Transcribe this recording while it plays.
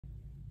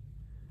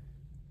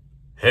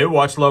Hey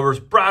watch lovers,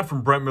 Brad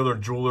from Brent Miller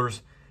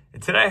Jewelers,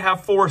 and today I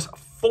have for us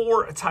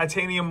 4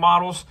 titanium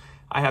models.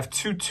 I have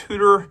 2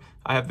 Tudor,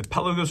 I have the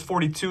Pelagos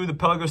 42, the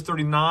Pelagos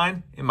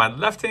 39 in my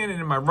left hand,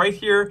 and in my right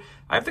here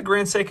I have the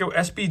Grand Seiko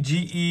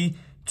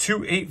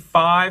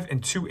SBGE285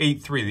 and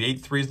 283. The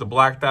 83 is the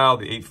black dial,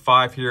 the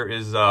 85 here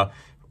is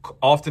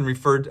often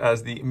referred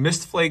as the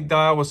mist flake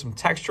dial with some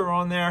texture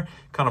on there,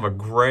 kind of a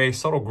gray,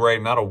 subtle gray,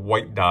 not a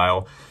white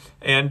dial.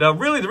 And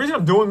really the reason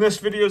I'm doing this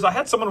video is I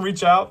had someone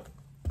reach out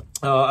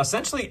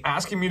essentially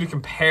asking me to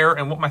compare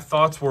and what my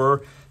thoughts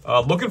were,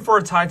 looking for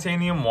a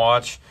titanium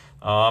watch,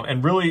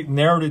 and really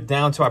narrowed it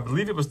down to, I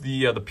believe it was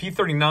the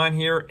P39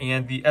 here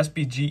and the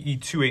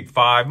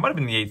SBGE285, might have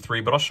been the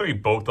 83, but I'll show you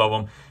both of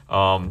them.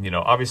 You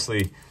know,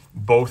 obviously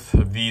both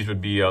of these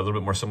would be a little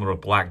bit more similar to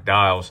black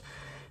dials.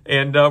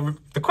 And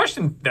the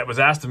question that was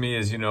asked of me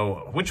is, you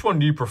know, which one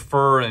do you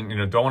prefer? And, you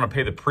know, do I want to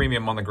pay the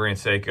premium on the Grand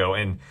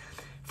Seiko? And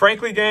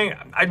frankly, gang,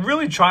 I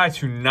really try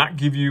to not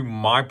give you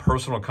my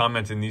personal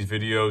comments in these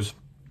videos.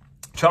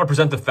 Try to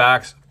present the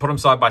facts, put them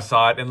side by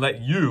side, and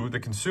let you, the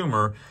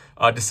consumer,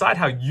 decide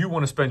how you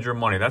want to spend your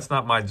money. That's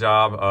not my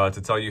job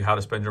to tell you how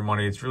to spend your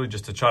money. It's really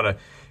just to try to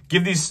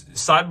give these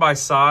side by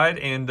side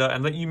and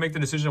let you make the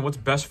decision on what's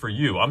best for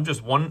you. I'm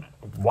just one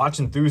watch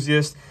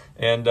enthusiast,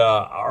 and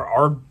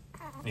what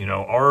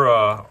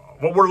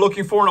we're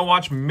looking for in a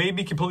watch may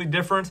be completely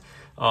different.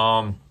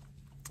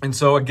 And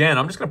so again,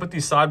 I'm just going to put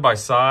these side by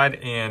side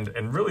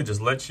and really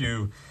just let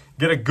you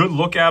get a good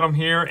look at them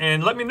here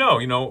and let me know,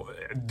 you know,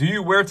 do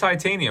you wear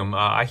titanium?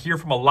 I hear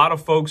from a lot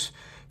of folks,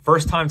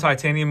 first-time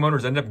titanium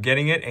owners end up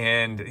getting it,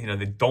 and you know,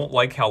 they don't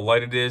like how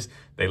light it is.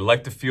 They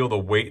like to feel the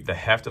weight, the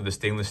heft of the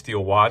stainless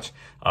steel watch.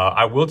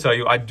 I will tell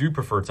you, I do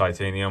prefer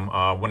titanium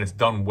when it's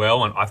done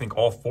well, and I think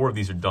all 4 of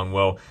these are done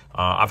well.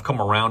 I've come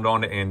around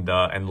on it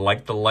and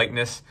like the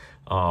lightness.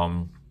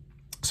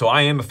 So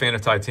I am a fan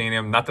of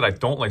titanium. Not that I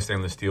don't like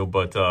stainless steel,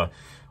 but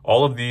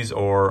all of these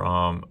are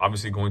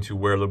obviously going to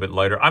wear a little bit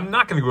lighter. I'm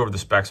not going to go over the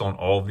specs on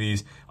all of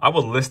these. I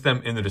will list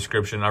them in the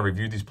description. I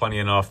reviewed these plenty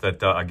enough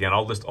that, again,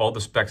 I'll list all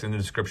the specs in the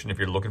description if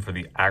you're looking for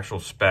the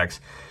actual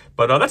specs.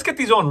 But let's get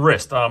these on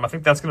wrist. I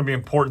think that's going to be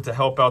important to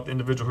help out the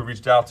individual who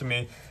reached out to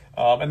me.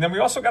 And then we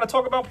also got to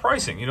talk about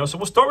pricing. You know, so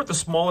we'll start with the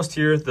smallest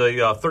here,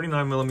 the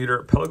 39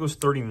 millimeter Pelagos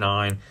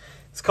 39.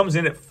 This comes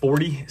in at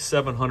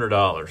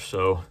 $4,700.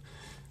 So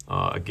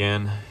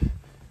again,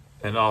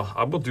 and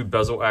I will do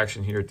bezel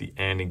action here at the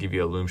end and give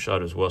you a loom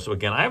shot as well. So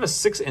again, I have a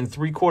 6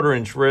 3/4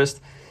 inch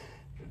wrist.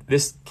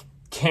 This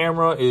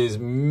camera is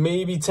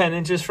maybe 10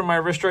 inches from my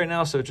wrist right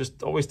now. So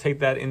just always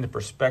take that into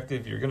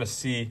perspective. You're going to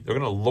see, they're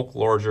going to look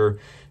larger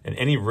in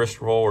any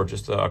wrist roll or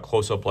just a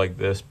close up like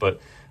this. But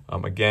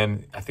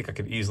again, I think I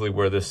could easily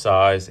wear this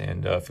size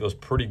and feels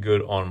pretty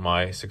good on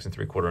my 6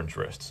 3/4 inch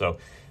wrist. So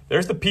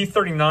there's the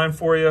P39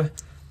 for you.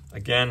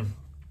 Again,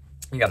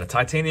 you got a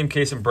titanium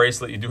case and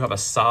bracelet. You do have a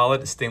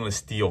solid stainless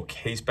steel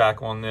case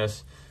back on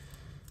this.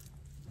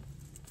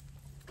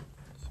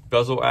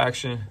 Bezel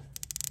action.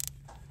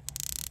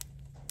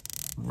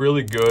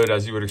 Really good,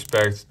 as you would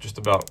expect. Just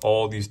about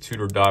all these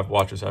Tudor dive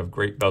watches have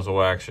great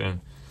bezel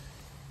action.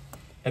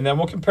 And then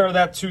we'll compare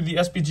that to the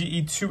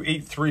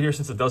SBGE283 here,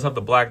 since it does have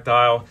the black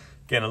dial.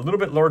 Again, a little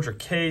bit larger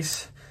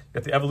case. You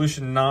got the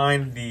Evolution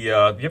 9. You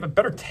have a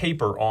better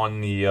taper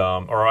on the,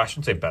 or I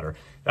shouldn't say better.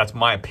 That's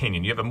my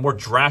opinion. You have a more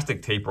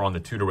drastic taper on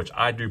the Tudor, which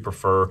I do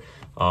prefer.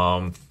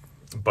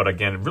 But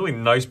again, really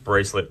nice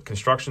bracelet.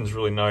 Construction is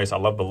really nice. I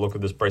love the look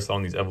of this bracelet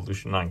on these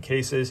Evolution 9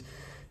 cases.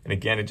 And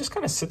again, it just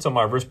kind of sits on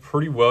my wrist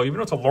pretty well. Even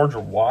though it's a larger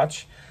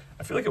watch,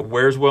 I feel like it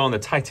wears well. And the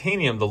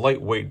titanium, the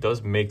lightweight,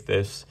 does make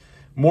this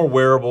more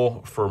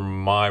wearable for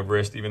my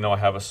wrist, even though I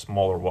have a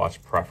smaller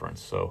watch preference.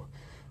 So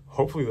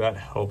hopefully that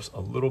helps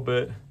a little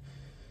bit.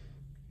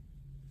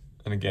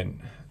 And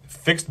again,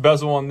 fixed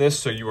bezel on this,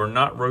 so you are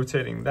not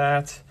rotating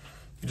that.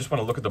 You just want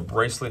to look at the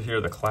bracelet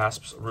here, the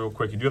clasps real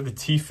quick. You do have the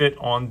T-fit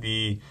on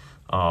the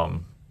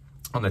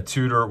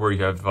Tudor, where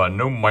you have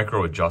no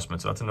micro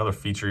adjustments. So that's another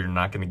feature you're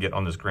not going to get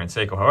on this Grand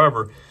Seiko.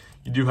 However,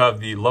 you do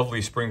have the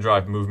lovely spring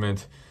drive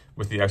movement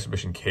with the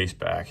exhibition case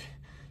back.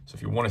 So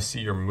if you want to see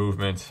your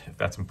movement, if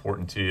that's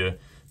important to you,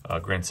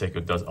 Grand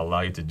Seiko does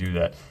allow you to do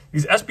that.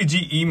 These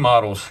SBGE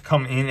models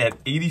come in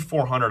at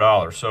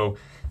 $8,400. So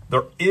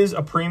there is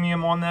a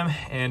premium on them,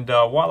 and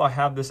while I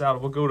have this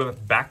out, we'll go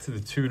back to the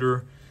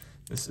Tudor.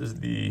 This is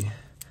the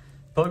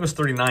Pelagos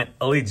 39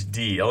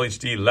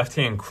 LHD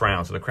left-hand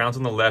crown. So the crown's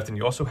on the left, and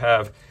you also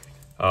have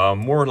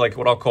more like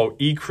what I'll call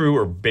ecru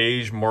or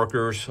beige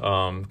markers,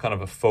 kind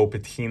of a faux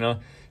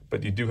patina,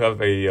 but you do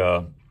have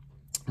a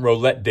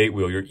roulette date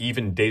wheel. Your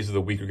even days of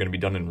the week are going to be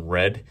done in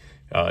red.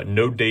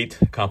 No date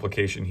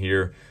complication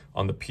here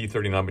on the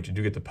P39, but you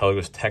do get the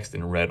Pelagos text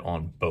in red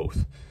on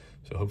both.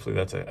 So hopefully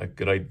that's a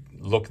good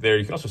look there.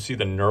 You can also see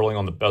the knurling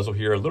on the bezel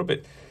here, a little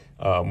bit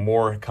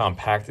more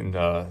compact and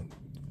a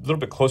little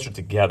bit closer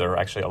together,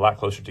 actually a lot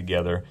closer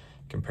together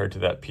compared to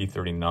that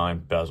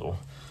P39 bezel.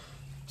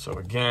 So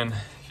again,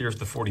 here's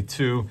the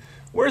 42.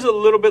 Wears a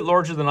little bit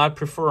larger than I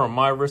prefer on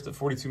my wrist at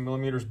 42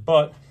 millimeters,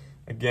 but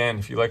again,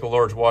 if you like a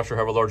large watch or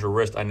have a larger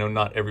wrist, I know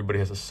not everybody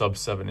has a sub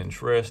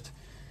 7-inch wrist.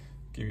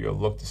 give you a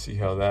look to see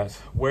how that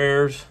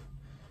wears.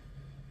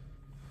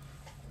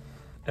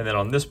 And then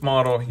on this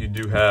model, you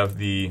do have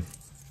the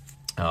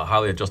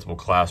highly adjustable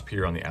clasp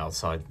here on the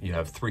outside. You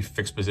have 3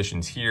 fixed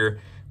positions here,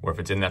 where if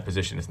it's in that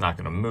position, it's not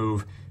gonna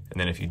move. And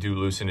then if you do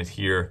loosen it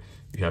here,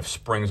 you have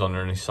springs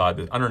underneath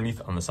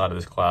on the side of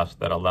this clasp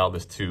that allow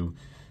this to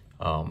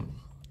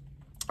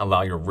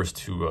allow your wrist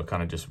to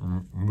kind of just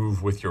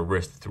move with your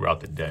wrist throughout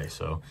the day.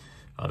 So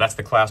that's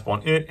the clasp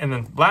on it. And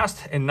then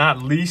last and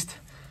not least,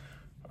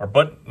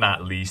 but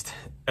not least,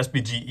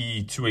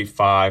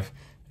 SBGE285.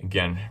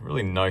 Again,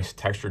 really nice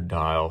textured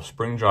dial,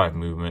 spring drive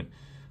movement.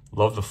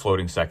 Love the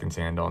floating seconds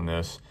hand on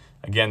this.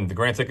 Again, the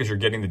Grand Seikos, you're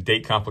getting the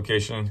date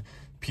complication.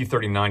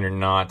 P39 you're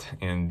not,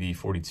 and the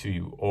 42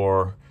 you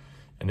are.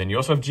 And then you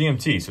also have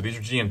GMT. So these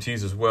are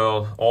GMTs as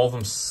well. All of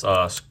them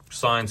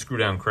signed screw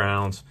down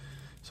crowns.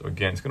 So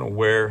again, it's gonna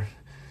wear,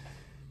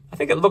 I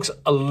think it looks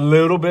a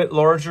little bit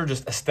larger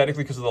just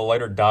aesthetically because of the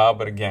lighter dial,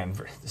 but again,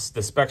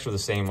 the specs are the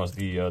same as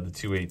the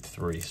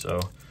 283.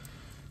 So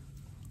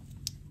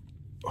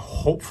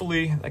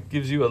hopefully that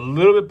gives you a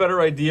little bit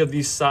better idea of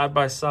these side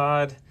by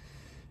side.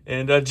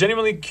 And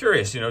genuinely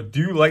curious, do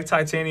you like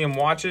titanium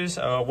watches?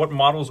 What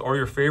models are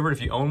your favorite?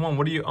 If you own one,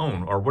 what do you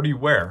own or what do you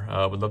wear?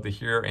 Would love to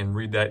hear and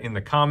read that in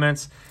the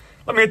comments.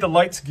 Let me hit the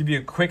lights, give you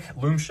a quick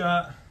loom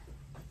shot.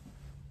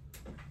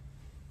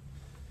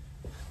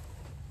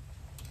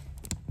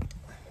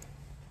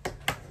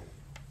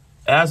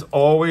 As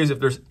always, if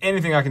there's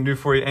anything I can do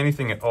for you,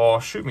 anything at all,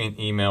 shoot me an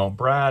email,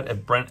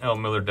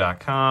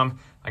 brad@brentlmiller.com.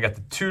 I got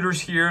the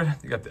Tudors here.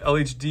 You got the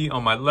LHD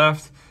on my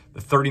left,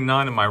 the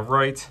 39 on my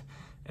right,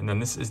 and then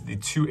this is the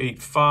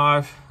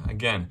 285.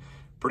 Again,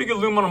 pretty good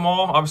loom on them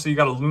all. Obviously, you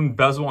got a loom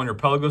bezel on your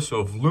Pelagos, so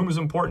if loom is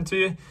important to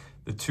you,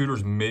 the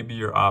Tudors may be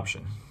your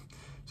option.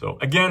 So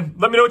again,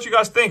 let me know what you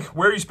guys think.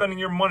 Where are you spending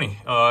your money?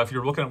 If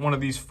you're looking at one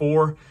of these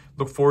 4,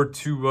 look forward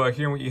to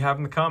hearing what you have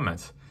in the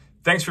comments.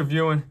 Thanks for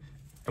viewing,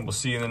 and we'll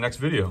see you in the next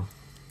video.